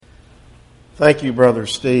Thank you, Brother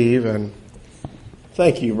Steve, and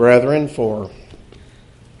thank you, brethren, for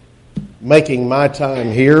making my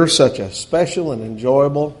time here such a special and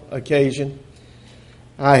enjoyable occasion.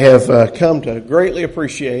 I have come to greatly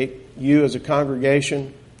appreciate you as a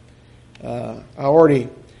congregation. I already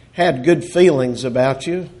had good feelings about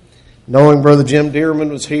you, knowing Brother Jim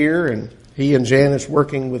Dearman was here, and he and Janice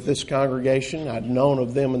working with this congregation. I'd known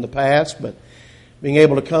of them in the past, but being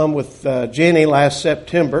able to come with Jenny last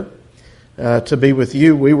September to be with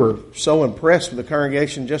you, we were so impressed with the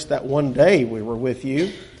congregation just that one day we were with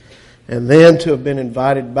you. And then to have been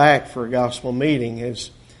invited back for a gospel meeting has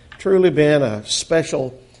truly been a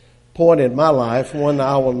special point in my life, one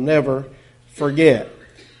I will never forget.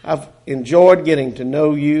 I've enjoyed getting to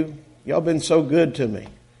know you. Y'all been so good to me.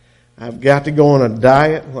 I've got to go on a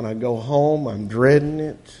diet. When I go home, I'm dreading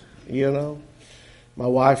it, you know. My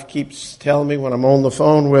wife keeps telling me when I'm on the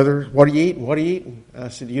phone with her, "What are you eating? What are you eating?" I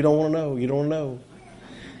said, "You don't want to know. You don't know."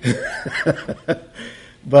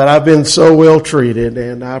 But I've been so well treated,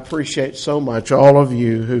 and I appreciate so much all of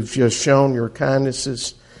you who've just shown your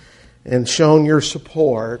kindnesses and shown your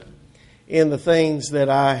support in the things that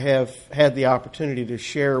I have had the opportunity to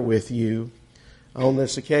share with you on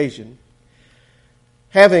this occasion.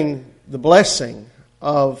 Having the blessing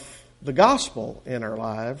of the gospel in our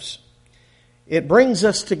lives, it brings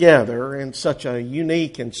us together in such a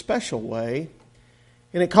unique and special way,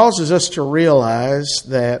 and it causes us to realize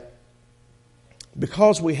that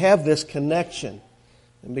because we have this connection,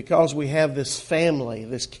 and because we have this family,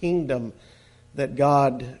 this kingdom that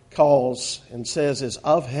God calls and says is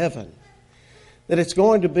of heaven, that it's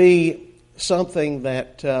going to be something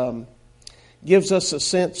that gives us a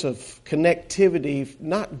sense of connectivity,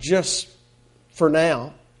 not just for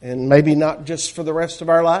now, and maybe not just for the rest of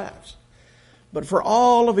our lives, but for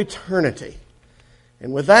all of eternity.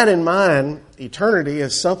 And with that in mind, eternity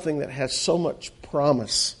is something that has so much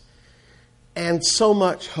promise and so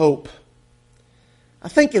much hope. I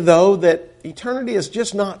think, though, that eternity is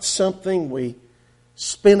just not something we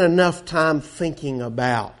spend enough time thinking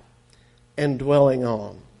about and dwelling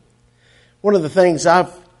on. One of the things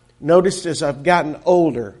I've noticed as I've gotten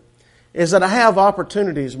older is that I have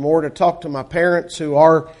opportunities more to talk to my parents who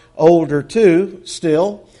are older too,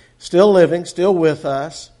 still living, still with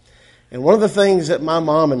us. And one of the things that my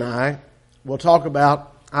mom and I will talk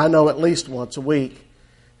about, I know at least once a week,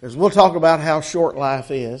 is we'll talk about how short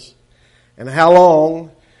life is and how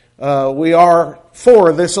long we are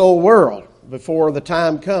for this old world before the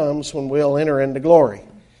time comes when we'll enter into glory.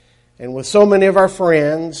 And with so many of our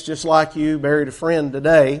friends, just like you buried a friend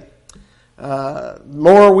today, the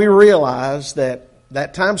more we realize that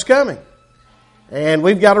that time's coming. And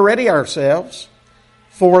we've got to ready ourselves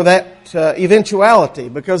for that eventuality,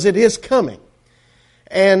 because it is coming.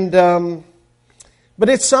 And but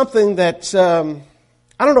it's something that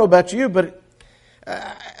I don't know about you, but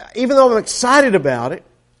even though I'm excited about it,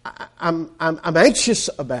 I'm anxious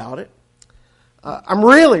about it. I'm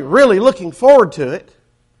really, really looking forward to it.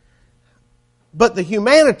 But the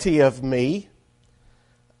humanity of me,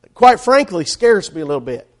 quite frankly, scares me a little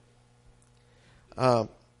bit.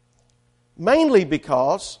 Mainly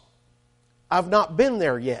because I've not been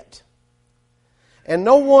there yet. And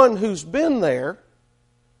no one who's been there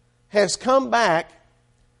has come back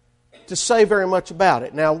to say very much about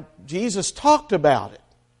it. Now, Jesus talked about it.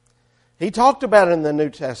 He talked about it in the New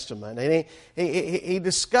Testament. And he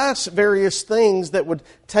discussed various things that would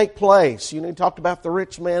take place. You know, he talked about the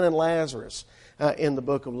rich man and Lazarus in the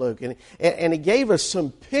book of Luke. And he gave us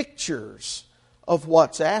some pictures of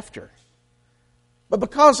what's after. But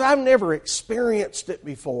because I've never experienced it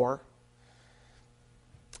before,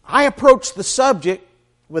 I approach the subject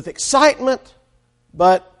with excitement,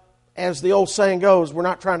 but as the old saying goes, we're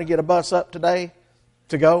not trying to get a bus up today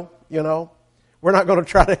to go, you know. We're not going to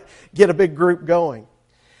try to get a big group going.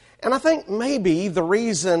 And I think maybe the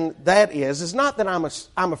reason that is not that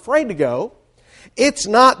I'm afraid to go. It's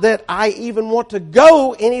not that I even want to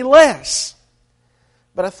go any less.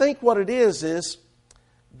 But I think what it is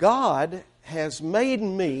God has made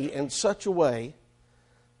me in such a way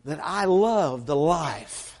that I love the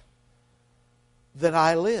life that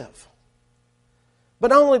I live. But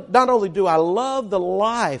not only do I love the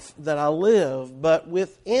life that I live, but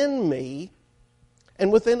within me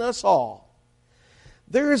and within us all,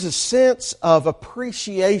 there is a sense of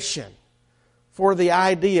appreciation for the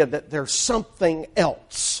idea that there's something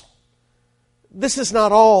else. This is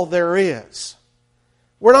not all there is.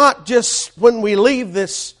 We're not just, when we leave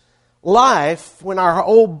this life, when our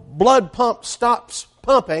old blood pump stops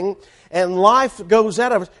pumping and life goes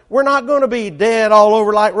out of us, we're not going to be dead all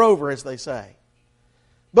over like Rover, as they say.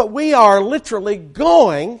 But we are literally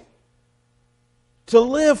going to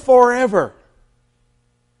live forever.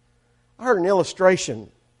 I heard an illustration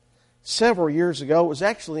several years ago. It was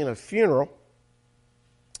actually in a funeral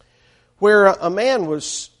where a man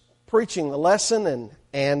was preaching the lesson,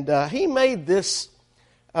 and he made this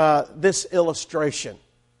illustration.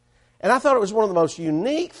 And I thought it was one of the most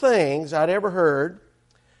unique things I'd ever heard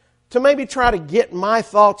to maybe try to get my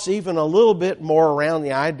thoughts even a little bit more around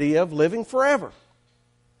the idea of living forever.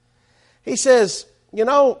 He says, you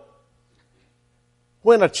know,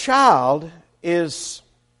 when a child is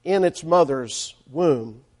in its mother's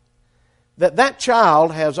womb, that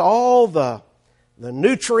child has all the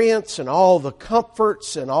nutrients and all the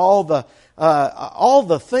comforts and all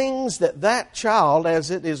the things that child, as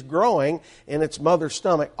it is growing in its mother's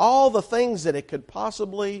stomach, all the things that it could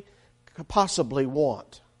possibly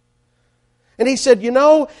want. And he said, you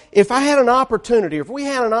know, if we had an opportunity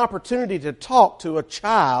to talk to a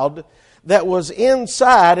child that was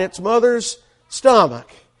inside its mother's stomach,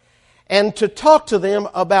 and to talk to them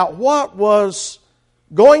about what was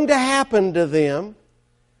going to happen to them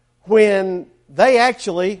when they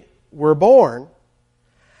actually were born,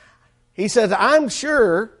 he said, I'm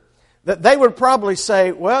sure that they would probably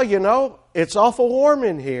say, well, you know, it's awful warm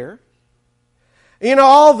in here. You know,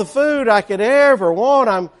 all the food I could ever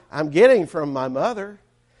want, I'm getting from my mother.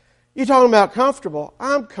 You're talking about comfortable.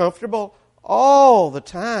 I'm comfortable all the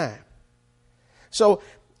time. So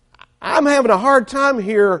I'm having a hard time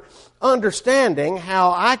here understanding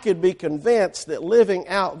how I could be convinced that living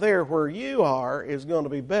out there where you are is going to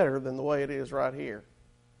be better than the way it is right here.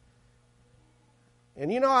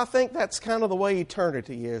 And you know, I think that's kind of the way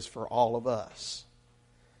eternity is for all of us.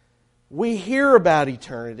 We hear about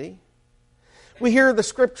eternity. We hear the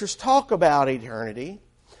Scriptures talk about eternity.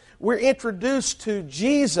 We're introduced to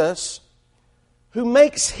Jesus, who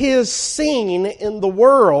makes His scene in the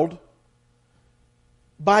world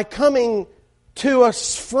by coming to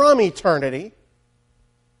us from eternity.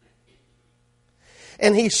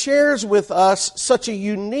 And He shares with us such a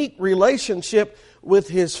unique relationship with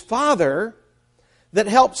His Father that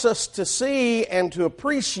helps us to see and to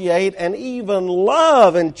appreciate and even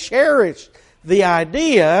love and cherish the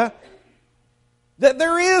idea that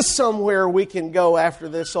there is somewhere we can go after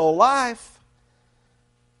this old life.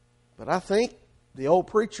 But I think the old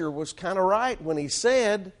preacher was kind of right when he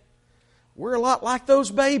said, we're a lot like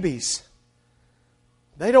those babies.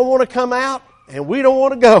 They don't want to come out, and we don't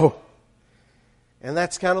want to go. And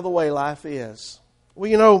that's kind of the way life is. Well,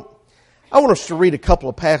 you know, I want us to read a couple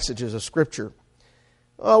of passages of Scripture.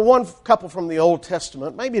 One couple from the Old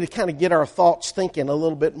Testament, maybe to kind of get our thoughts thinking a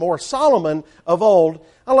little bit more. Solomon of old,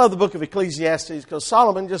 I love the book of Ecclesiastes because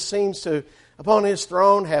Solomon just seems to, upon his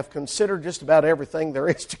throne, have considered just about everything there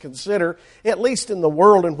is to consider, at least in the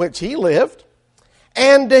world in which he lived.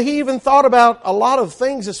 And he even thought about a lot of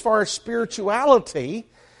things as far as spirituality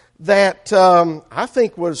that I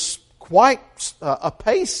think was quite a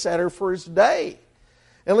pace setter for his day.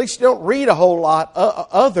 At least you don't read a whole lot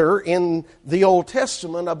other in the Old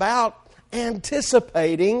Testament about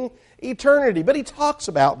anticipating eternity. But he talks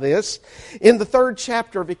about this in the 3rd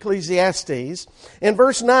chapter of Ecclesiastes. In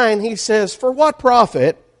verse 9 he says, For what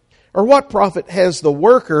profit has the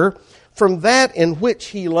worker from that in which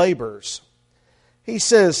he labors? He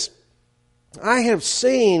says, I have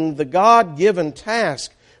seen the God-given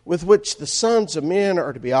task with which the sons of men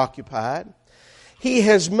are to be occupied. He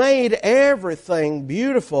has made everything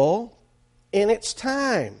beautiful in its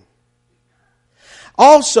time.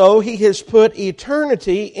 Also, He has put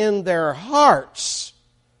eternity in their hearts,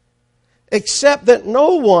 except that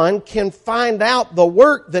no one can find out the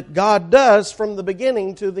work that God does from the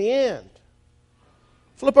beginning to the end.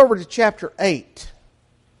 Flip over to chapter 8,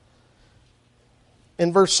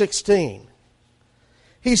 in verse 16.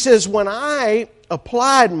 He says, When I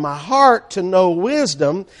applied my heart to know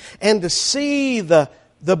wisdom and to see the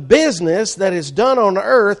business that is done on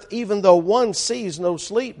earth, even though one sees no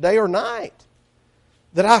sleep day or night,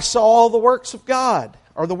 that I saw all the works of God,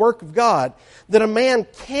 or the work of God, that a man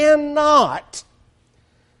cannot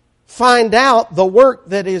find out the work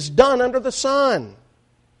that is done under the sun.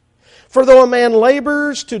 For though a man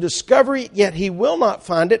labors to discover it, yet he will not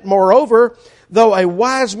find it. Moreover, though a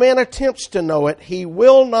wise man attempts to know it, he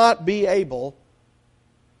will not be able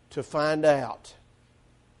to find out.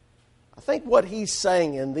 I think what he's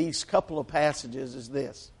saying in these couple of passages is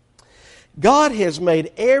this. God has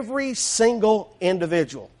made every single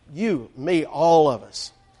individual, you, me, all of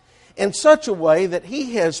us, in such a way that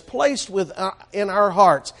He has placed in our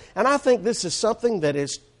hearts. And I think this is something that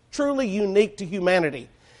is truly unique to humanity.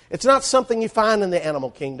 It's not something you find in the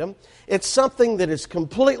animal kingdom. It's something that is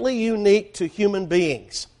completely unique to human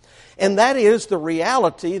beings. And that is the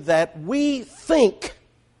reality that we think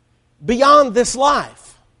beyond this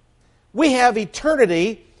life. We have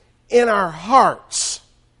eternity in our hearts.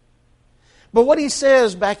 But what he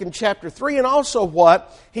says back in chapter 3, and also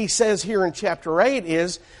what he says here in chapter 8,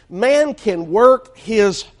 is man can work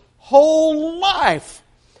his whole life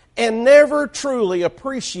and never truly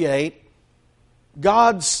appreciate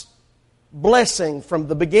God's blessing from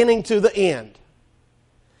the beginning to the end.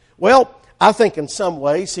 Well, I think in some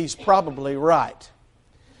ways he's probably right.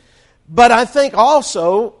 But I think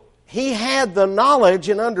also he had the knowledge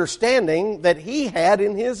and understanding that he had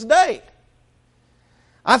in his day.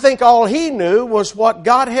 I think all he knew was what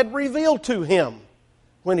God had revealed to him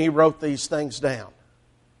when he wrote these things down.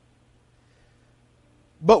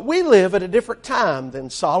 But we live at a different time than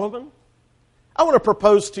Solomon. I want to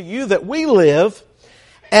propose to you that we live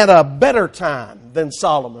at a better time than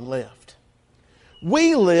Solomon lived.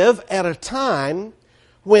 We live at a time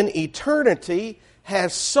when eternity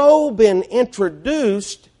has so been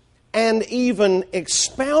introduced and even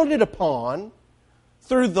expounded upon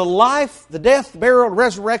through the life, the death, burial,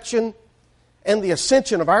 resurrection, and the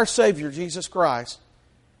ascension of our Savior, Jesus Christ,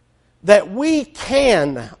 that we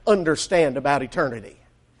can understand about eternity.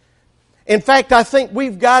 In fact, I think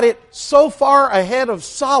we've got it so far ahead of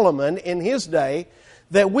Solomon in his day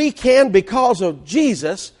that we can, because of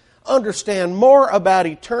Jesus, understand more about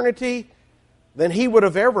eternity than he would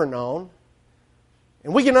have ever known.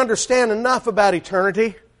 And we can understand enough about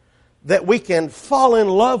eternity that we can fall in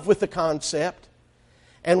love with the concept,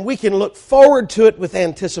 and we can look forward to it with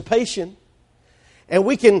anticipation, and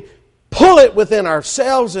we can pull it within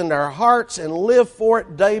ourselves and our hearts and live for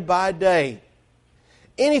it day by day.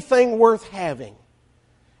 Anything worth having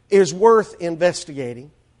is worth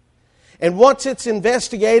investigating. And once it's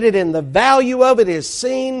investigated and the value of it is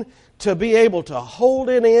seen, to be able to hold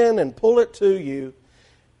it in and pull it to you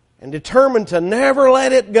and determined to never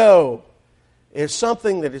let it go is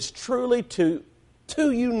something that is truly too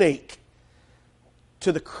unique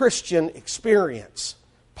to the Christian experience.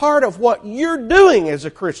 Part of what you're doing as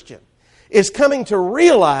a Christian is coming to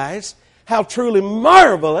realize how truly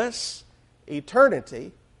marvelous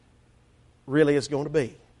eternity really is going to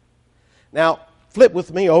be. Now, flip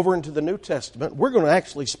with me over into the New Testament. We're going to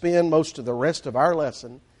actually spend most of the rest of our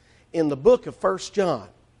lesson in the book of 1 John.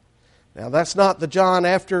 Now, that's not the John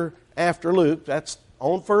after Luke. That's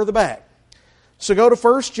on further back. So go to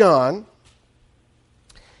 1 John,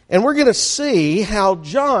 and we're going to see how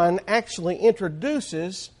John actually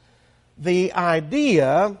introduces the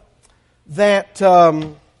idea that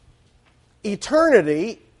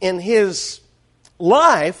eternity in his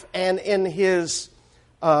life and in his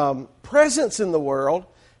presence in the world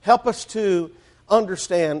help us to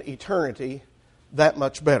understand eternity that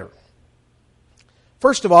much better.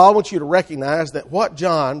 First of all, I want you to recognize that what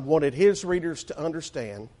John wanted his readers to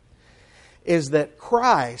understand is that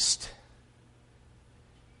Christ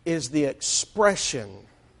is the expression,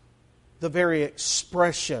 the very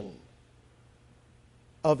expression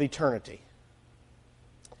of eternity.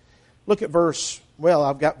 Look at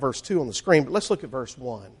I've got verse 2 on the screen, but let's look at verse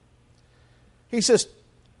 1. He says,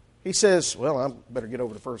 well, I better get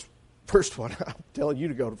over the first one. I'm telling you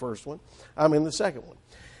to go to the first one. I'm in the second one.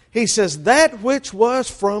 He says, that which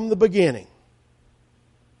was from the beginning,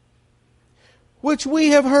 which we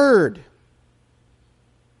have heard,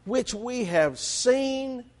 which we have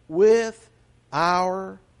seen with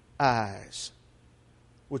our eyes,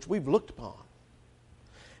 which we've looked upon,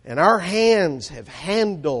 and our hands have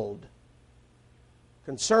handled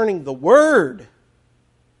concerning the word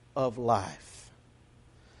of life.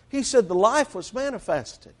 He said the life was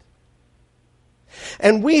manifested.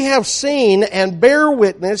 And we have seen and bear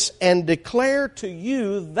witness and declare to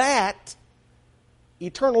you that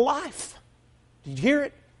eternal life. Did you hear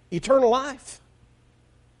it? Eternal life.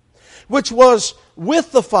 Which was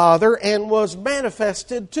with the Father and was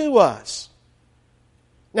manifested to us.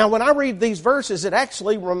 Now, when I read these verses, it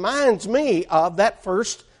actually reminds me of that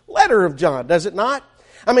first letter of John, does it not?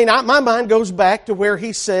 I mean, my mind goes back to where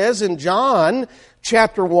he says in John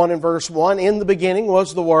chapter 1 and verse 1, in the beginning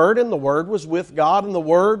was the Word, and the Word was with God, and the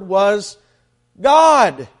Word was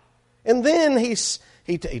God. And then he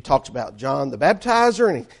talks about John the Baptizer,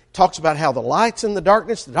 and he talks about how the light's in the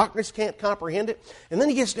darkness can't comprehend it. And then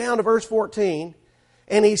he gets down to verse 14,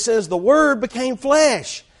 and he says, the Word became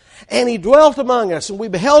flesh, and He dwelt among us, and we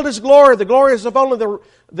beheld His glory. The glory is of only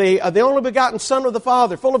the only begotten Son of the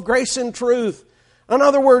Father, full of grace and truth. In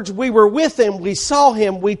other words, we were with Him, we saw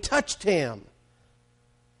Him, we touched Him.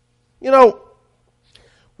 You know,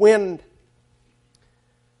 when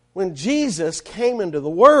Jesus came into the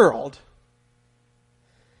world,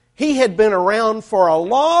 He had been around for a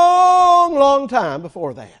long, long time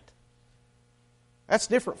before that. That's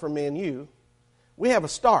different from me and you. We have a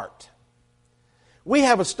start. We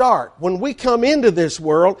have a start. When we come into this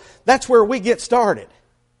world, that's where we get started.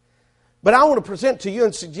 But I want to present to you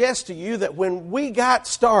and suggest to you that when we got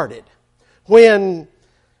started, when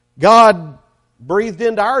God breathed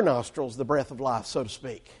into our nostrils the breath of life, so to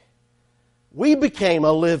speak, we became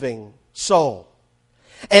a living soul.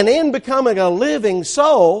 And in becoming a living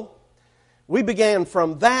soul, we began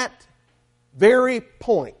from that very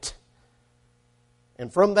point.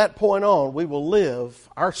 And from that point on, we will live,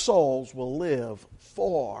 our souls will live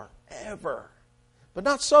forever. But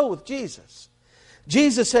not so with Jesus.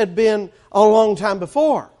 Jesus had been a long time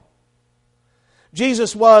before.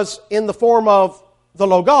 Jesus was in the form of the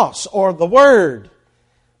Logos, or the Word.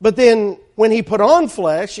 But then when He put on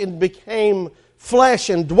flesh and became flesh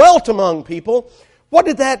and dwelt among people, what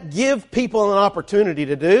did that give people an opportunity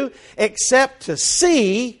to do except to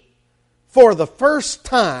see for the first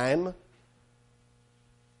time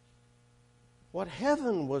what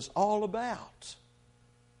heaven was all about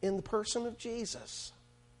in the person of Jesus?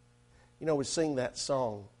 You know, we sing that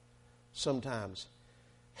song sometimes.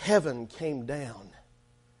 Heaven came down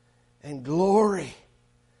and glory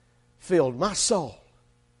filled my soul.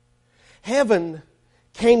 Heaven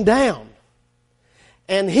came down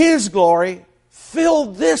and His glory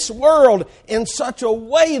filled this world in such a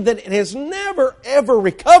way that it has never, ever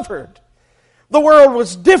recovered. The world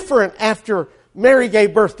was different after Mary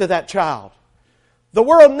gave birth to that child. The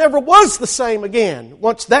world never was the same again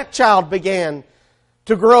once that child began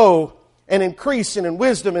to grow and increase in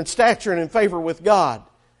wisdom and stature and in favor with God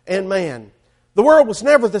and man. The world was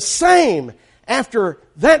never the same after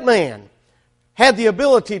that man had the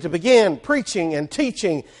ability to begin preaching and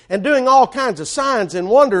teaching and doing all kinds of signs and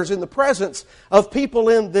wonders in the presence of people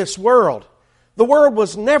in this world. The world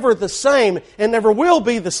was never the same and never will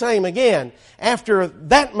be the same again after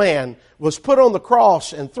that man was put on the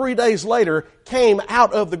cross and 3 days later came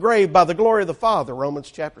out of the grave by the glory of the Father, Romans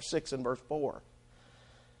chapter 6 and verse 4.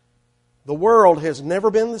 The world has never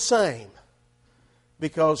been the same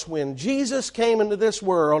because when Jesus came into this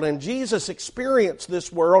world and Jesus experienced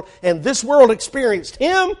this world and this world experienced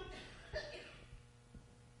Him,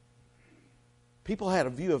 people had a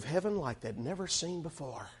view of heaven like they'd never seen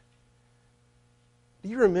before. Do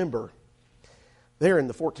you remember there in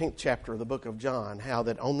the 14th chapter of the book of John how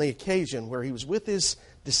that on the occasion where He was with His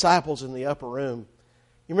disciples in the upper room,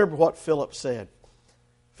 you remember what Philip said?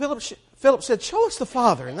 Philip said, "Show us the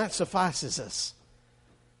Father, and that suffices us."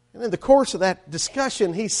 And in the course of that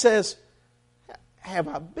discussion, he says, "Have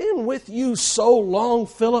I been with you so long,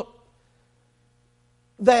 Philip,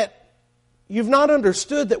 that you've not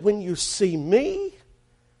understood that when you see me,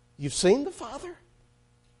 you've seen the Father?"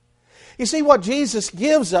 You see, what Jesus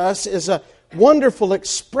gives us is a wonderful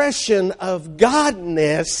expression of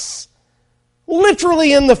Godness,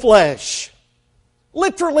 literally in the flesh,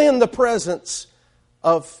 literally in the presence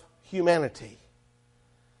of humanity.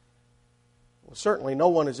 Well, certainly no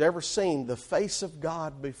one has ever seen the face of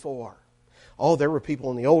God before. Oh, there were people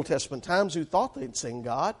in the Old Testament times who thought they'd seen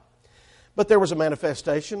God. But there was a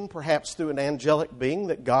manifestation, perhaps through an angelic being,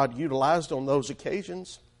 that God utilized on those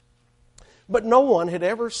occasions. But no one had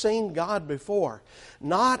ever seen God before.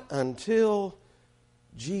 Not until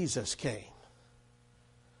Jesus came.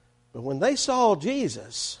 But when they saw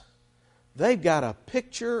Jesus, they've got a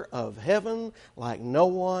picture of heaven like no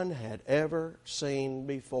one had ever seen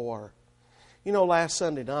before. You know, last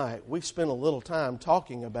Sunday night, we spent a little time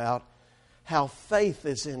talking about how faith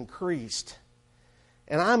is increased.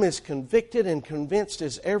 And I'm as convicted and convinced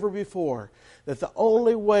as ever before that the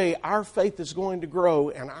only way our faith is going to grow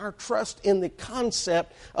and our trust in the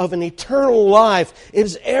concept of an eternal life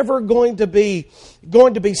is ever going to be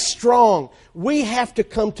strong. We have to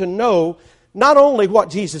come to know not only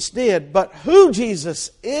what Jesus did, but who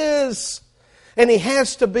Jesus is. And He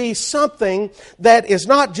has to be something that is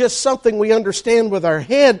not just something we understand with our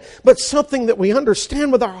head, but something that we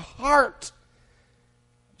understand with our heart.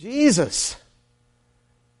 Jesus,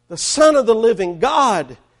 the Son of the living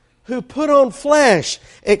God, who put on flesh,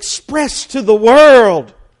 expressed to the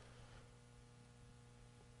world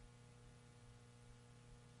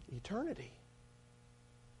eternity.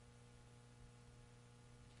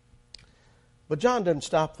 But John doesn't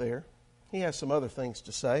stop there. He has some other things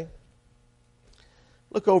to say.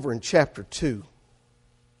 Look over in chapter 2.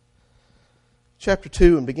 Chapter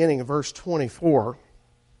 2 and beginning of verse 24.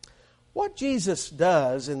 What Jesus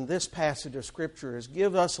does in this passage of Scripture is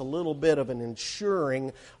give us a little bit of an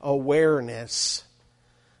ensuring awareness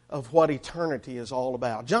of what eternity is all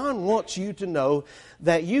about. John wants you to know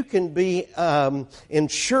that you can be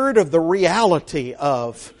ensured of the reality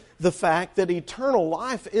of the fact that eternal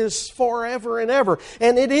life is forever and ever.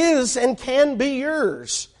 And it is and can be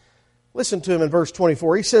yours. Listen to him in verse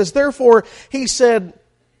 24. He says, "Therefore, he said,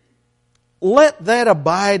 let that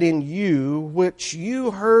abide in you which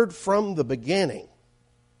you heard from the beginning.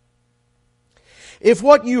 If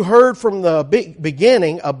what you heard from the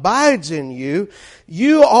beginning abides in you,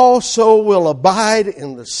 you also will abide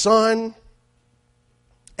in the Son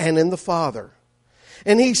and in the Father."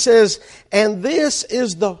 And he says, "And this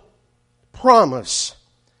is the promise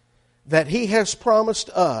that He has promised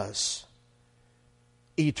us,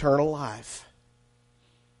 eternal life."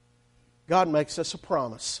 God makes us a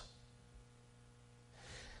promise.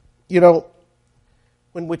 You know,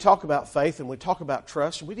 when we talk about faith and we talk about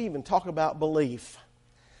trust, we even talk about belief,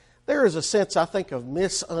 there is a sense, I think, of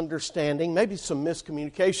misunderstanding, maybe some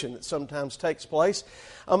miscommunication that sometimes takes place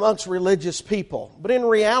amongst religious people. But in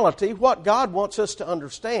reality, what God wants us to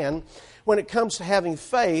understand when it comes to having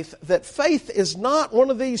faith, that faith is not one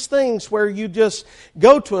of these things where you just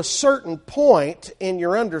go to a certain point in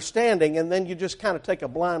your understanding and then you just kind of take a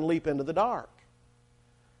blind leap into the dark.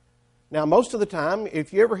 Now, most of the time,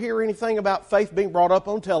 if you ever hear anything about faith being brought up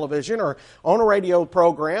on television or on a radio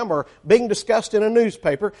program or being discussed in a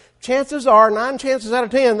newspaper, chances are, 9 chances out of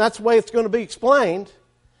 10, that's the way it's going to be explained.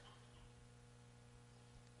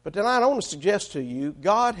 But tonight I want to suggest to you,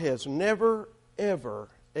 God has never, ever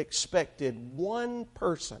expected one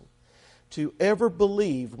person to ever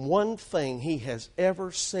believe one thing He has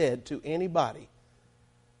ever said to anybody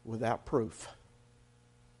without proof.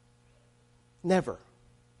 Never.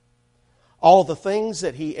 All the things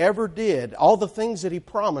that He ever did, all the things that He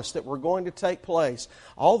promised that were going to take place,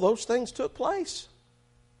 all those things took place.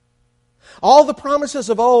 All the promises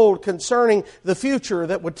of old concerning the future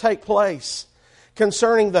that would take place,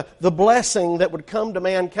 concerning the blessing that would come to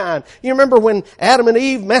mankind. You remember when Adam and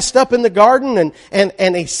Eve messed up in the garden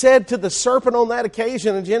and He said to the serpent on that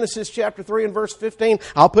occasion in Genesis chapter 3 and verse 15,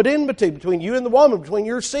 "I'll put enmity between you and the woman, between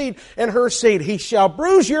your seed and her seed. He shall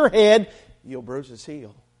bruise your head, you'll bruise his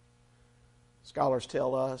heel." Scholars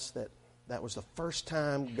tell us that that was the first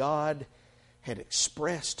time God had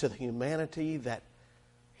expressed to the humanity that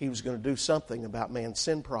He was going to do something about man's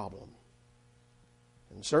sin problem.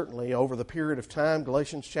 And certainly over the period of time,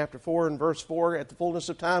 Galatians chapter 4 and verse 4, at the fullness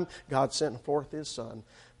of time, God sent forth His Son,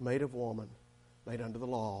 made of woman, made under the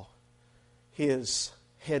law. His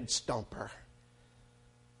head stomper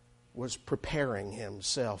was preparing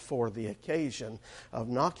Himself for the occasion of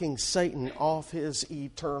knocking Satan off his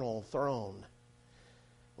eternal throne.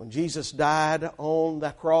 When Jesus died on the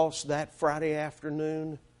cross that Friday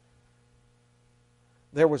afternoon,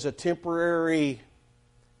 there was a temporary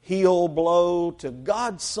heel blow to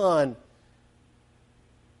God's Son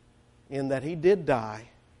in that He did die.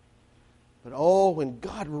 But when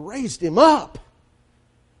God raised Him up,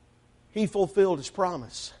 He fulfilled His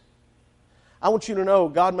promise. I want you to know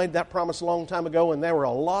God made that promise a long time ago, and there were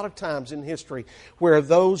a lot of times in history where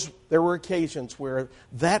there were occasions where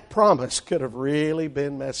that promise could have really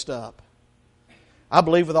been messed up. I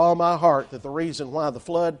believe with all my heart that the reason why the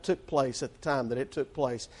flood took place at the time that it took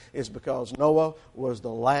place is because Noah was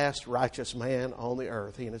the last righteous man on the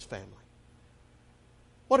earth, he and his family.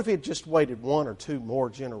 What if he had just waited 1 or 2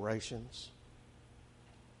 more generations?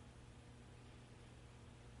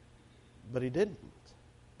 But he didn't.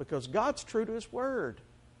 Because God's true to His Word.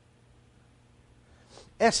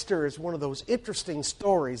 Esther is one of those interesting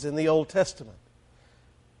stories in the Old Testament.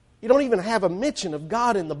 You don't even have a mention of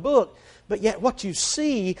God in the book, but yet what you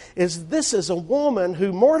see is this is a woman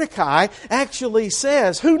who Mordecai actually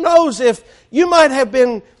says, who knows if you might have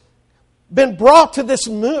been brought to this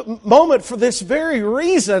moment for this very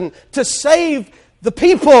reason, to save the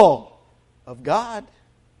people of God.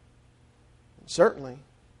 And certainly,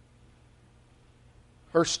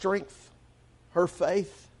 her strength, her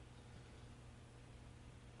faith,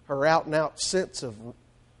 her out-and-out sense of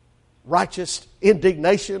righteous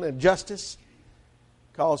indignation and justice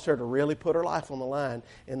caused her to really put her life on the line.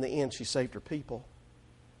 In the end, she saved her people.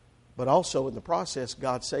 But also in the process,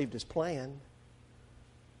 God saved His plan.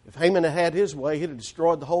 If Haman had had his way, he'd have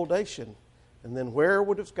destroyed the whole nation. And then where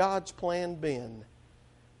would have God's plan been?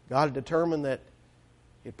 God had determined that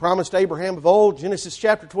He had promised Abraham of old, Genesis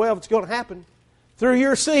chapter 12, it's going to happen. Through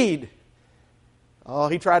your seed.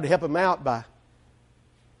 He tried to help him out by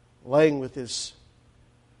laying with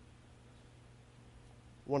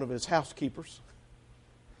one of his housekeepers.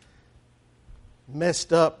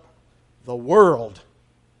 Messed up the world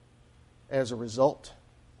as a result.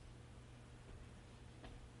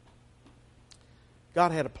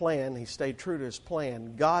 God had a plan. He stayed true to His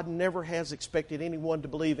plan. God never has expected anyone to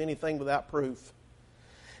believe anything without proof.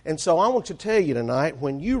 And so I want to tell you tonight,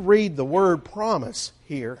 when you read the word promise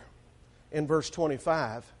here in verse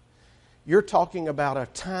 25, you're talking about a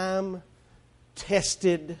time-tested,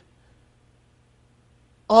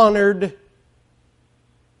 honored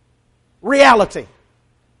reality.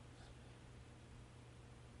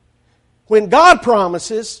 When God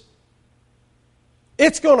promises,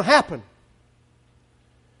 it's going to happen.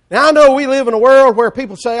 Now I know we live in a world where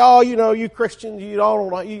people say, "Oh, you Christians, you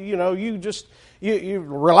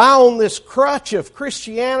rely on this crutch of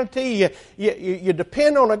Christianity. You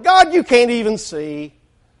depend on a God you can't even see."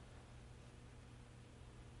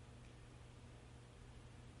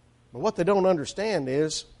 But what they don't understand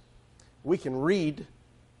is we can read,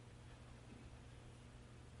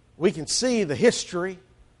 we can see the history,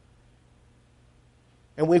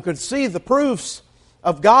 and we can see the proofs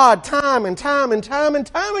of God time and time and time and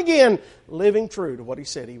time again living true to what He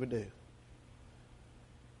said He would do.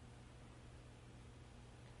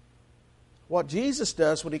 What Jesus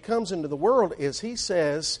does when He comes into the world is He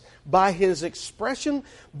says, by His expression,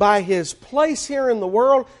 by His place here in the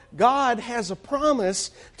world, God has a promise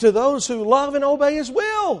to those who love and obey His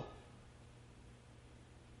will.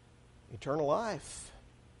 Eternal life.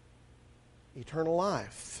 Eternal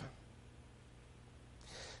life.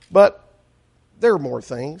 But there are more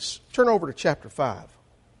things. Turn over to chapter 5.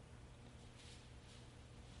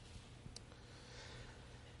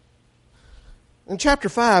 In chapter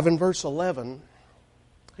 5, in verse 11,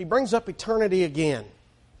 he brings up eternity again.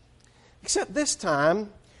 Except this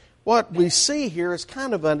time, what we see here is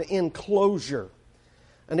kind of an enclosure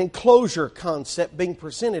concept being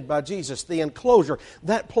presented by Jesus. The enclosure,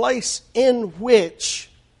 that place in which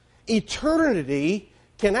eternity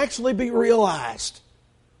can actually be realized.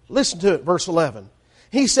 Listen to it, verse 11.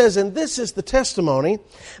 He says, "And this is the testimony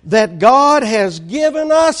that God has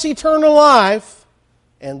given us eternal life,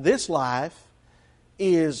 and this life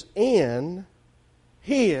is in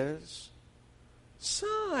His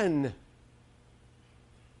Son."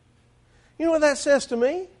 You know what that says to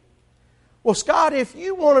me? Well, Scott, if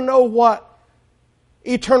you want to know what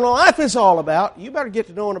eternal life is all about, you better get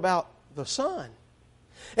to knowing about the Son.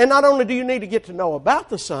 And not only do you need to get to know about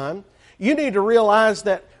the Son, you need to realize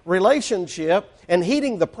that relationship and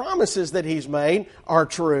heeding the promises that He's made are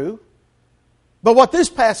true. But what this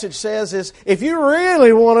passage says is, if you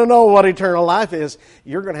really want to know what eternal life is,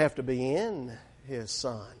 you're going to have to be in His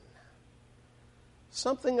Son.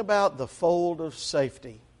 Something about the fold of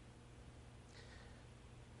safety.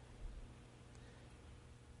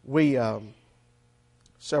 We,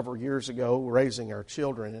 several years ago, were raising our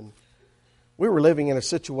children, and we were living in a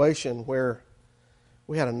situation where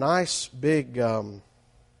we had a nice big,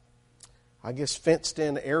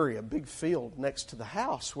 fenced-in area, big field next to the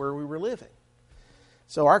house where we were living.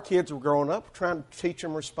 So our kids were growing up, trying to teach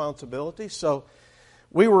them responsibility. So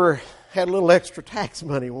we had a little extra tax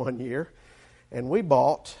money one year, and we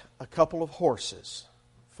bought a couple of horses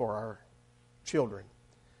for our children.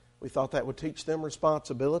 We thought that would teach them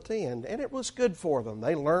responsibility, and it was good for them.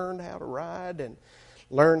 They learned how to ride and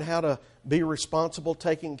learned how to be responsible,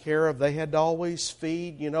 taking care of. They had to always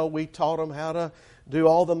feed. We taught them how to do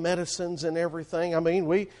all the medicines and everything. I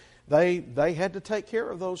mean, They had to take care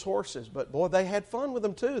of those horses, but boy, they had fun with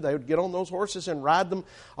them too. They would get on those horses and ride them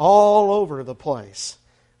all over the place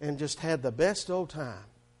and just had the best old time.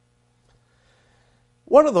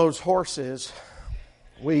 One of those horses,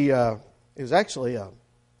 is actually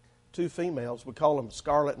two females. We call them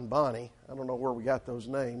Scarlett and Bonnie. I don't know where we got those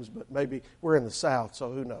names, but maybe we're in the South,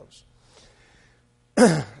 so who knows.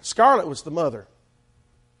 Scarlett was the mother.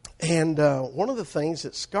 And one of the things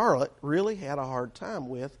that Scarlett really had a hard time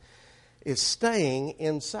with is staying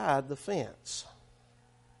inside the fence.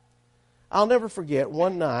 I'll never forget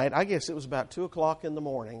one night, I guess it was about 2 o'clock in the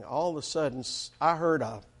morning, all of a sudden I heard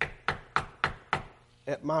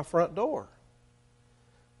at my front door.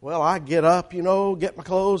 Well, I get up, get my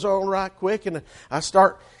clothes on right quick, and I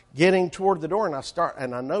start getting toward the door,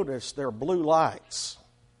 and I notice there are blue lights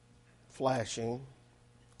flashing.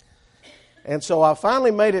 And so I finally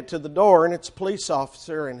made it to the door, and it's a police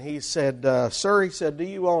officer, and he said, "Sir," he said, "do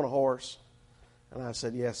you own a horse?" And I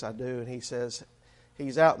said, "Yes, I do." And he says,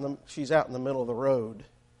 she's out in the middle of the road,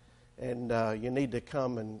 and you need to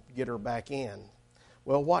come and get her back in.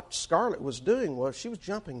 Well, what Scarlett was doing was she was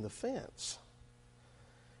jumping the fence.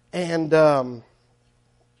 And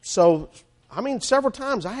several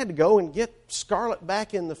times I had to go and get Scarlett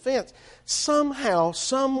back in the fence. Somehow,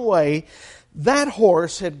 some way, that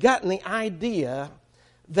horse had gotten the idea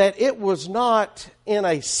that it was not in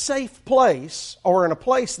a safe place or in a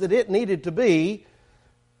place that it needed to be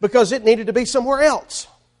because it needed to be somewhere else.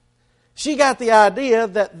 She got the idea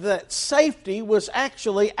that safety was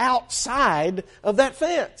actually outside of that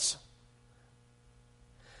fence.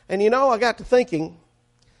 And I got to thinking,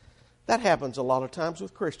 that happens a lot of times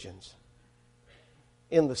with Christians.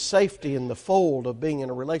 In the safety and the fold of being in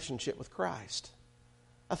a relationship with Christ.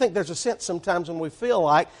 I think there's a sense sometimes when we feel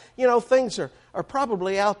like, things are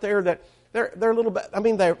probably out there that they're a little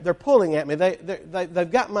bit, they're pulling at me.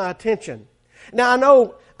 They've got my attention. Now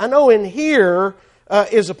I know in here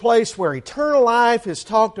is a place where eternal life is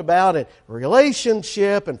talked about, and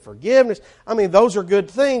relationship and forgiveness. Those are good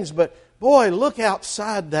things, but boy, look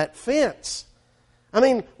outside that fence.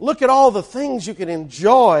 Look at all the things you can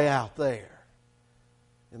enjoy out there.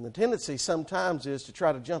 And the tendency sometimes is to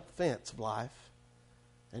try to jump the fence of life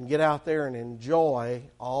and get out there and enjoy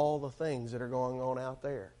all the things that are going on out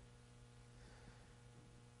there.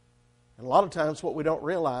 And a lot of times what we don't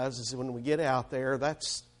realize is when we get out there,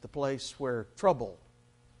 that's the place where trouble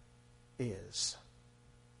is.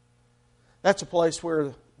 That's a place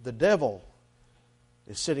where the devil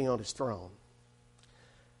is sitting on his throne.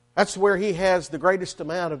 That's where he has the greatest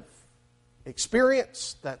amount of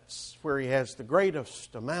experience. That's where he has the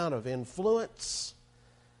greatest amount of influence.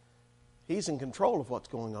 He's in control of what's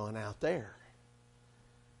going on out there.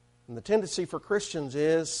 And the tendency for Christians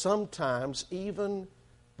is sometimes even,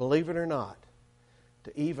 believe it or not,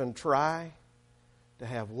 to even try to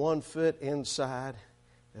have one foot inside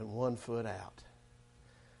and one foot out.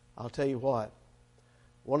 I'll tell you what,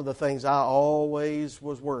 one of the things I always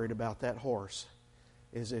was worried about that horse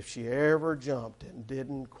is if she ever jumped and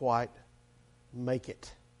didn't quite make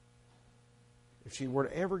it. If she were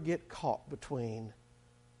to ever get caught between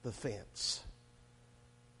the fence,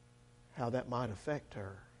 how that might affect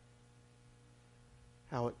her.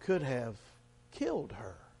 How it could have killed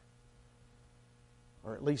her.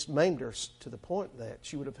 Or at least maimed her to the point that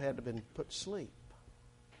she would have had to been put to sleep.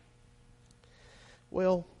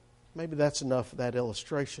 Well, maybe that's enough of that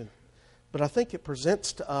illustration. But I think it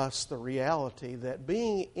presents to us the reality that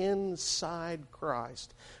being inside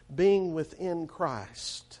Christ, being within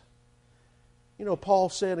Christ. Paul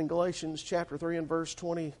said in Galatians chapter 3 and verse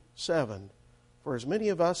 27, "For as many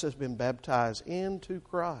of us as have been baptized into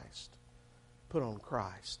Christ, put on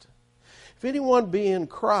Christ." If anyone be in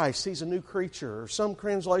Christ, he's a new creature. Or some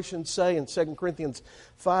translations say in 2 Corinthians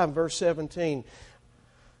 5 verse 17,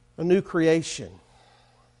 a new creation.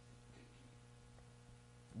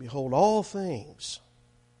 Behold, all things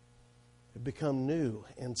have become new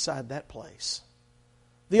inside that place.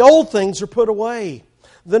 The old things are put away.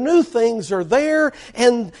 The new things are there,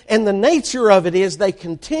 and the nature of it is they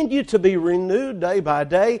continue to be renewed day by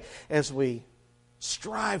day as we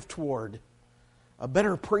strive toward a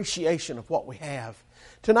better appreciation of what we have.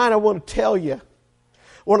 Tonight I want to tell you,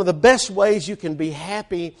 one of the best ways you can be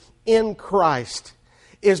happy in Christ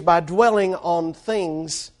is by dwelling on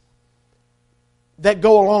things that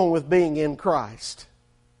go along with being in Christ.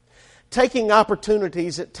 Taking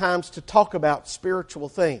opportunities at times to talk about spiritual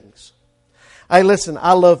things. Hey, listen,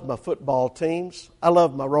 I love my football teams. I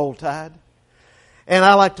love my Roll Tide. And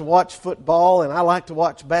I like to watch football, and I like to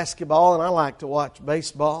watch basketball, and I like to watch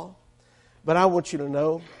baseball. But I want you to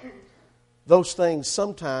know, those things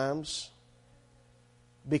sometimes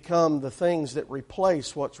become the things that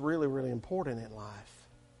replace what's really, really important in life.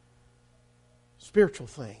 Spiritual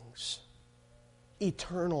things.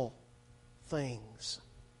 Eternal things.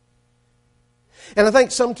 And I think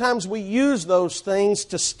sometimes we use those things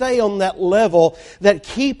to stay on that level that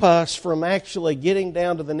keep us from actually getting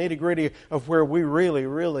down to the nitty-gritty of where we really,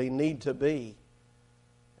 really need to be.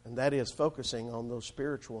 And that is focusing on those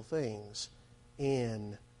spiritual things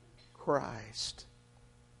in Christ.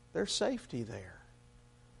 There's safety there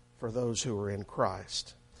for those who are in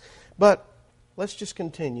Christ. But let's just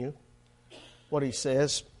continue what he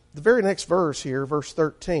says. The very next verse here, verse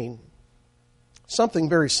 13, something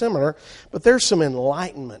very similar, but there's some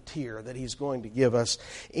enlightenment here that he's going to give us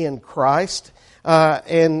in Christ.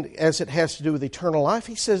 And as it has to do with eternal life,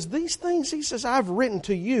 he says, these things, he says, I've written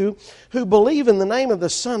to you who believe in the name of the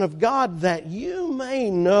Son of God, that you may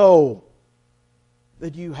know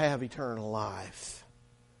that you have eternal life.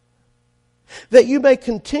 That you may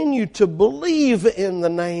continue to believe in the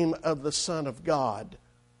name of the Son of God.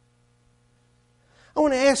 I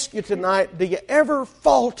want to ask you tonight, do you ever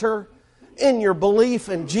falter in your belief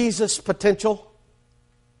in Jesus' potential?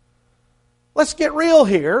 Let's get real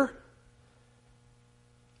here.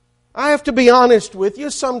 I have to be honest with you.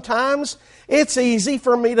 Sometimes it's easy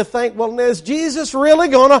for me to think, well, is Jesus really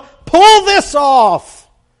going to pull this off?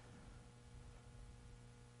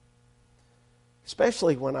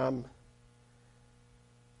 Especially when I'm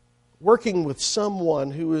working with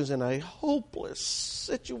someone who is in a hopeless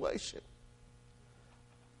situation,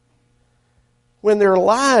 when their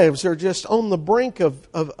lives are just on the brink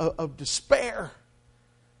of despair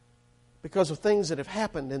because of things that have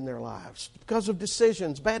happened in their lives, because of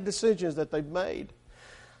decisions, bad decisions that they've made.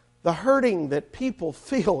 The hurting that people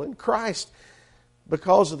feel in Christ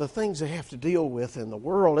because of the things they have to deal with in the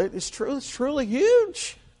world, it's truly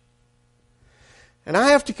huge. And I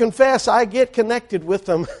have to confess, I get connected with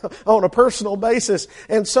them on a personal basis.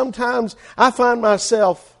 And sometimes I find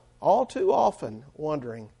myself all too often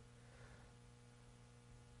wondering,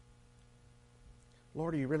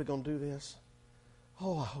 Lord, are you really going to do this?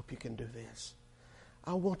 Oh, I hope you can do this.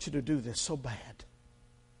 I want you to do this so bad.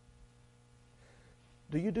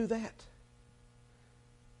 Do you do that?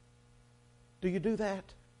 Do you do that?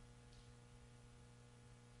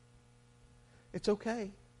 It's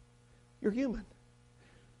okay. You're human.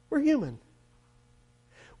 We're human.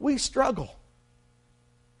 We struggle.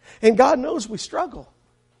 And God knows we struggle.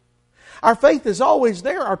 Our faith is always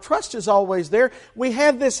there. Our trust is always there. We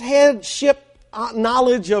have this headship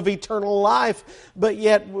knowledge of eternal life, but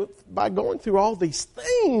yet by going through all these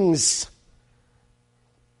things,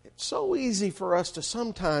 it's so easy for us to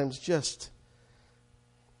sometimes just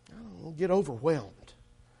get overwhelmed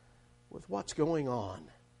with what's going on.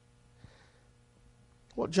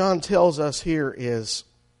 What John tells us here is,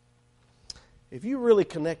 if you really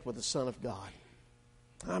connect with the Son of God,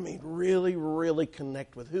 I mean really, really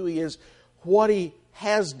connect with who He is, what He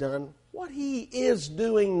has done, what He is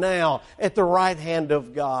doing now at the right hand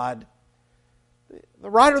of God. The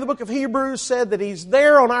writer of the book of Hebrews said that He's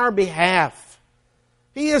there on our behalf.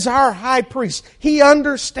 He is our high priest. He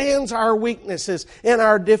understands our weaknesses and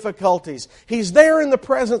our difficulties. He's there in the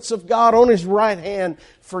presence of God on His right hand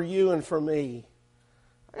for you and for me.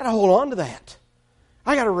 I got to hold on to that.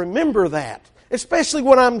 I got to remember that, especially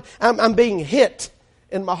when I'm being hit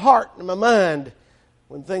in my heart and my mind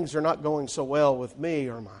when things are not going so well with me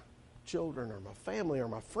or my children or my family or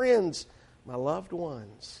my friends, my loved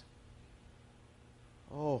ones.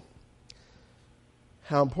 Oh,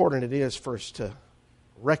 how important it is for us to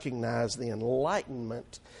recognize the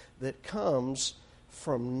enlightenment that comes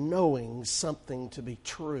from knowing something to be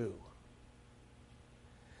true.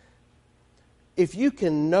 If you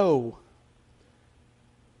can know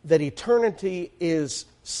that eternity is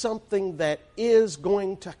something that is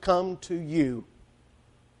going to come to you,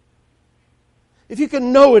 if you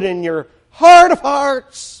can know it in your heart of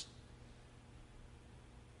hearts,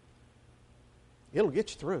 it'll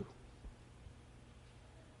get you through.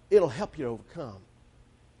 It'll help you to overcome.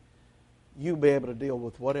 You'll be able to deal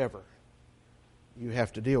with whatever you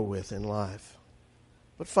have to deal with in life.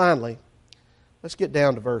 But finally, let's get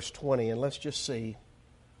down to verse 20 and let's just see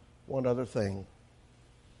one other thing.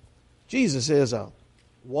 Jesus is a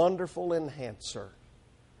wonderful enhancer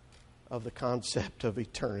of the concept of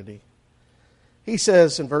eternity. He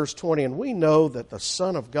says in verse 20, and we know that the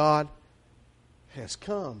Son of God has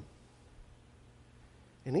come.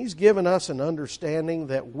 And He's given us an understanding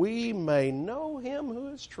that we may know Him who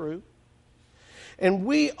is true. And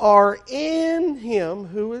we are in Him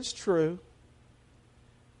who is true,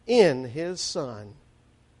 in His Son,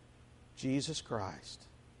 Jesus Christ.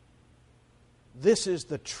 This is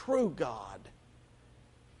the true God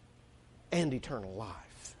and eternal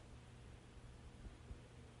life.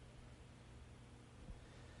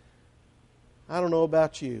 I don't know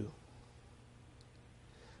about you,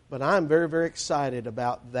 but I'm very, very excited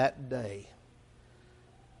about that day.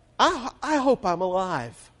 I hope I'm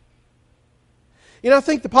alive. You know, I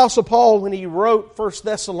think the Apostle Paul, when he wrote 1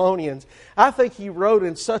 Thessalonians, I think he wrote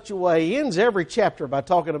in such a way, he ends every chapter by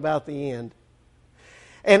talking about the end.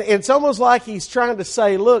 And it's almost like he's trying to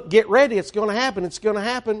say, look, get ready, it's going to happen, it's going to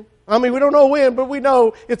happen. I mean, we don't know when, but we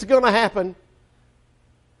know it's going to happen.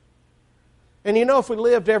 And you know, if we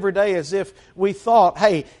lived every day as if we thought,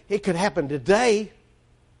 hey, it could happen today,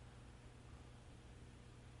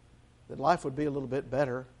 that life would be a little bit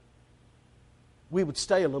better. We would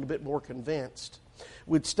stay a little bit more convinced.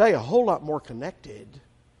 We'd stay a whole lot more connected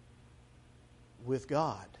with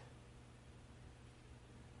God.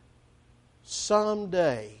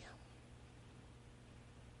 Someday,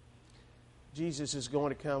 Jesus is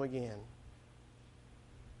going to come again.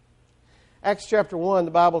 Acts chapter 1,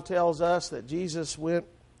 the Bible tells us that Jesus went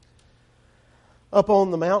up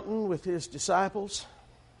on the mountain with His disciples,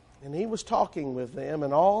 and He was talking with them,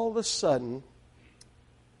 and all of a sudden,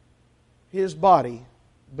 His body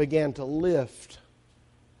began to lift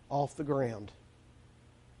off the ground.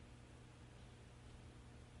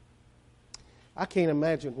 I can't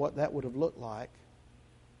imagine what that would have looked like.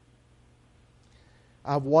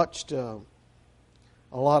 I've watched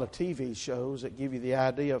a lot of TV shows that give you the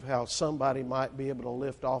idea of how somebody might be able to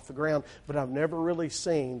lift off the ground, but I've never really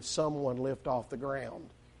seen someone lift off the ground.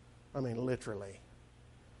 I mean, literally.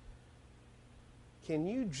 Can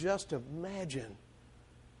you just imagine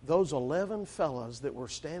those 11 fellas that were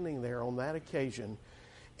standing there on that occasion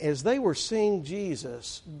as they were seeing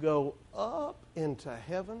Jesus go up into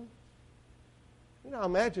heaven? You know,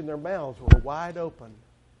 imagine their mouths were wide open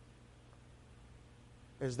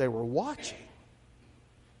as they were watching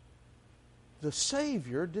the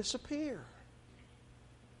Savior disappear.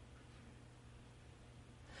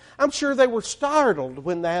 I'm sure they were startled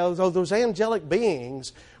when those angelic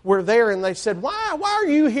beings were there and they said, Why are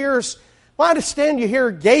you here? Why stand you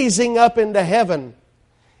here gazing up into heaven?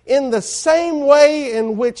 In the same way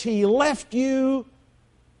in which He left you,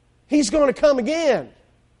 He's going to come again.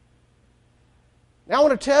 Now I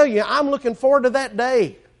want to tell you, I'm looking forward to that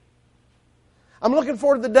day. I'm looking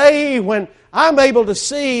forward to the day when I'm able to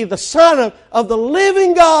see the Son of the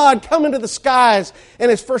living God come into the skies. And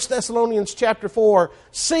as 1 Thessalonians chapter 4,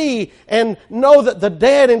 see and know that the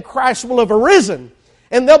dead in Christ will have arisen.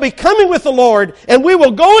 And they'll be coming with the Lord. And we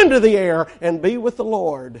will go into the air and be with the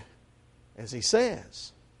Lord. As He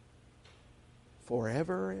says,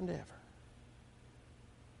 forever and ever.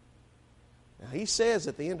 Now He says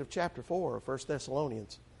at the end of chapter 4 of 1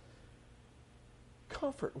 Thessalonians,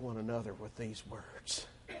 comfort one another with these words.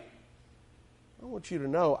 I want you to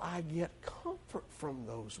know I get comfort from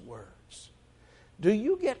those words. Do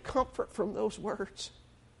you get comfort from those words?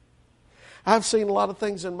 I've seen a lot of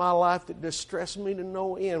things in my life that distress me to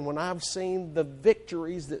no end when I've seen the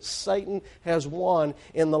victories that Satan has won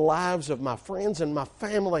in the lives of my friends and my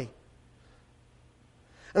family.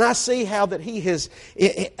 And I see how that he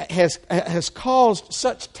has caused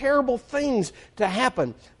such terrible things to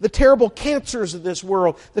happen. The terrible cancers of this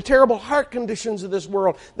world, the terrible heart conditions of this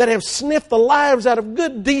world that have sniffed the lives out of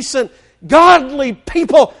good, decent, godly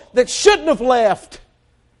people that shouldn't have left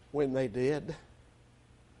when they did.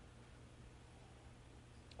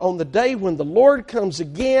 On the day when the Lord comes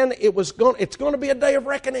again, it's going to be a day of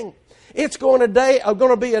reckoning. It's going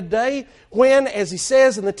to be a day when, as He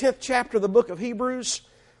says in the 10th chapter of the book of Hebrews,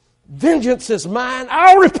 vengeance is mine,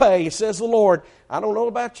 I'll repay, says the Lord. I don't know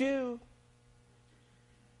about you.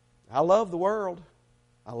 I love the world.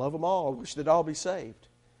 I love them all. I wish they'd all be saved.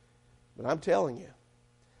 But I'm telling you,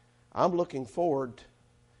 I'm looking forward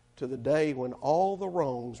to the day when all the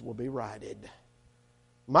wrongs will be righted.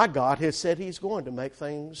 My God has said He's going to make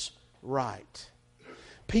things right.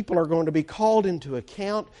 People are going to be called into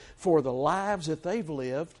account for the lives that they've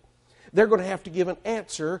lived. They're going to have to give an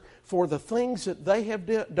answer for the things that they have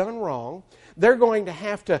done wrong. They're going to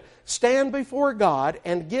have to stand before God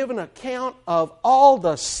and give an account of all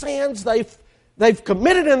the sins they've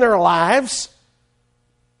committed in their lives.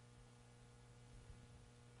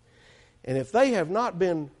 And if they have not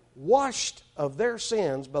been washed of their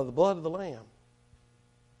sins by the blood of the Lamb,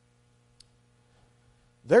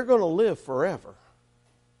 they're going to live forever.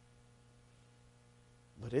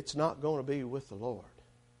 But it's not going to be with the Lord.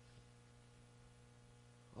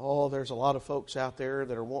 Oh, there's a lot of folks out there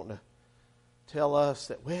that are wanting to tell us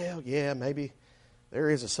that, well, yeah, maybe there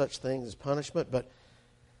is a such thing as punishment, but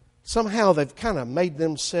somehow they've kind of made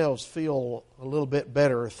themselves feel a little bit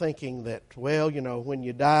better, thinking that, well, you know, when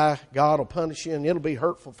you die, God will punish you and it'll be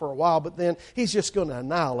hurtful for a while, but then He's just going to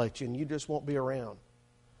annihilate you and you just won't be around.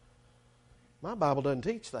 My Bible doesn't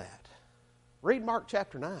teach that. Read Mark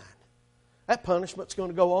chapter 9. That punishment's going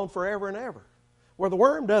to go on forever and ever. Where the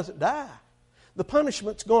worm doesn't die, the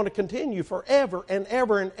punishment's going to continue forever and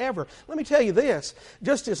ever and ever. Let me tell you this,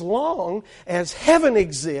 just as long as heaven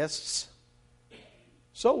exists,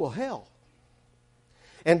 so will hell.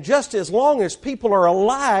 And just as long as people are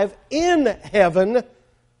alive in heaven,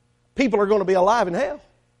 people are going to be alive in hell.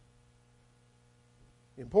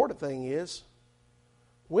 The important thing is,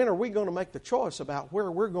 when are we going to make the choice about where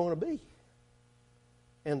we're going to be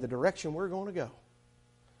and the direction we're going to go?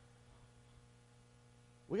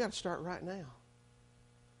 We got to start right now.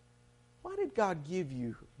 Why did God give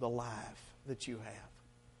you the life that you have?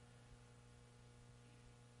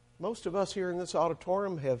 Most of us here in this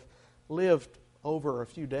auditorium have lived over a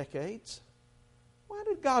few decades. Why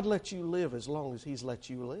did God let you live as long as He's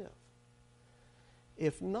let you live?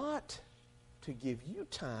 If not to give you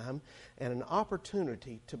time and an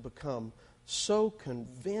opportunity to become so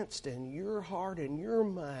convinced in your heart and your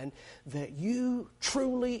mind that you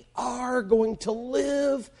truly are going to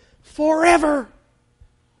live forever.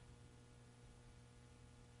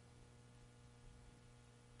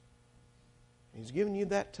 He's given you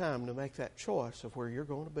that time to make that choice of where you're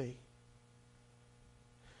going to be.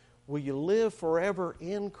 Will you live forever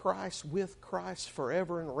in Christ, with Christ,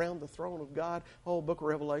 forever and around the throne of God? Oh, book of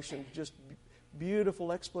Revelation, just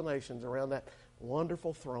beautiful explanations around that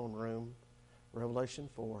wonderful throne room. Revelation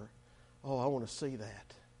 4. Oh, I want to see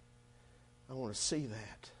that. I want to see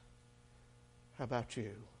that. How about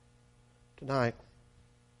you? Tonight,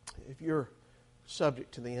 if you're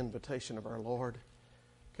subject to the invitation of our Lord,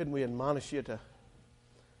 couldn't we admonish you to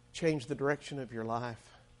change the direction of your life?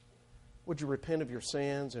 Would you repent of your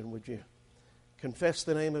sins and would you confess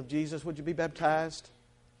the name of Jesus? Would you be baptized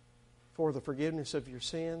for the forgiveness of your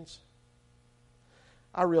sins?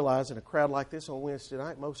 I realize in a crowd like this on Wednesday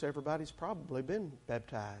night, most everybody's probably been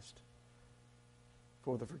baptized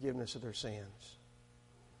for the forgiveness of their sins.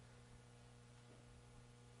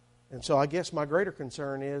 And so I guess my greater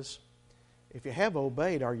concern is, if you have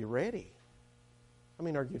obeyed, are you ready? I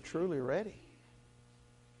mean, are you truly ready?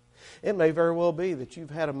 It may very well be that you've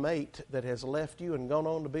had a mate that has left you and gone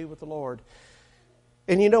on to be with the Lord.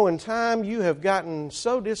 And you know, in time you have gotten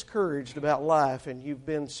so discouraged about life and you've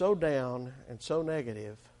been so down and so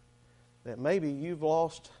negative that maybe you've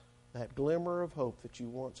lost that glimmer of hope that you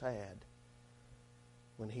once had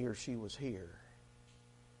when he or she was here.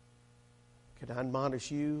 Can I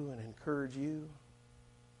admonish you and encourage you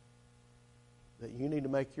that you need to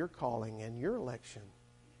make your calling and your election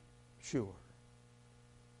sure?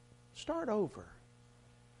 Start over.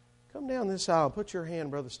 Come down this aisle. Put your hand,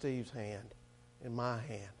 Brother Steve's hand, in my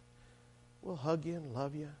hand. We'll hug you and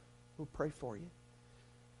love you. We'll pray for you.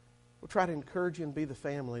 We'll try to encourage you and be the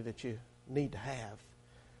family that you need to have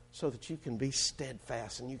so that you can be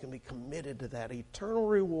steadfast and you can be committed to that eternal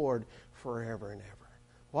reward forever and ever.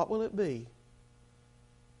 What will it be?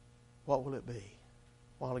 What will it be?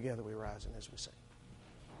 While together we rise and as we sing.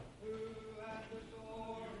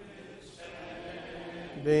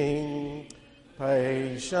 Being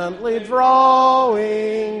patiently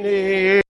drawing near.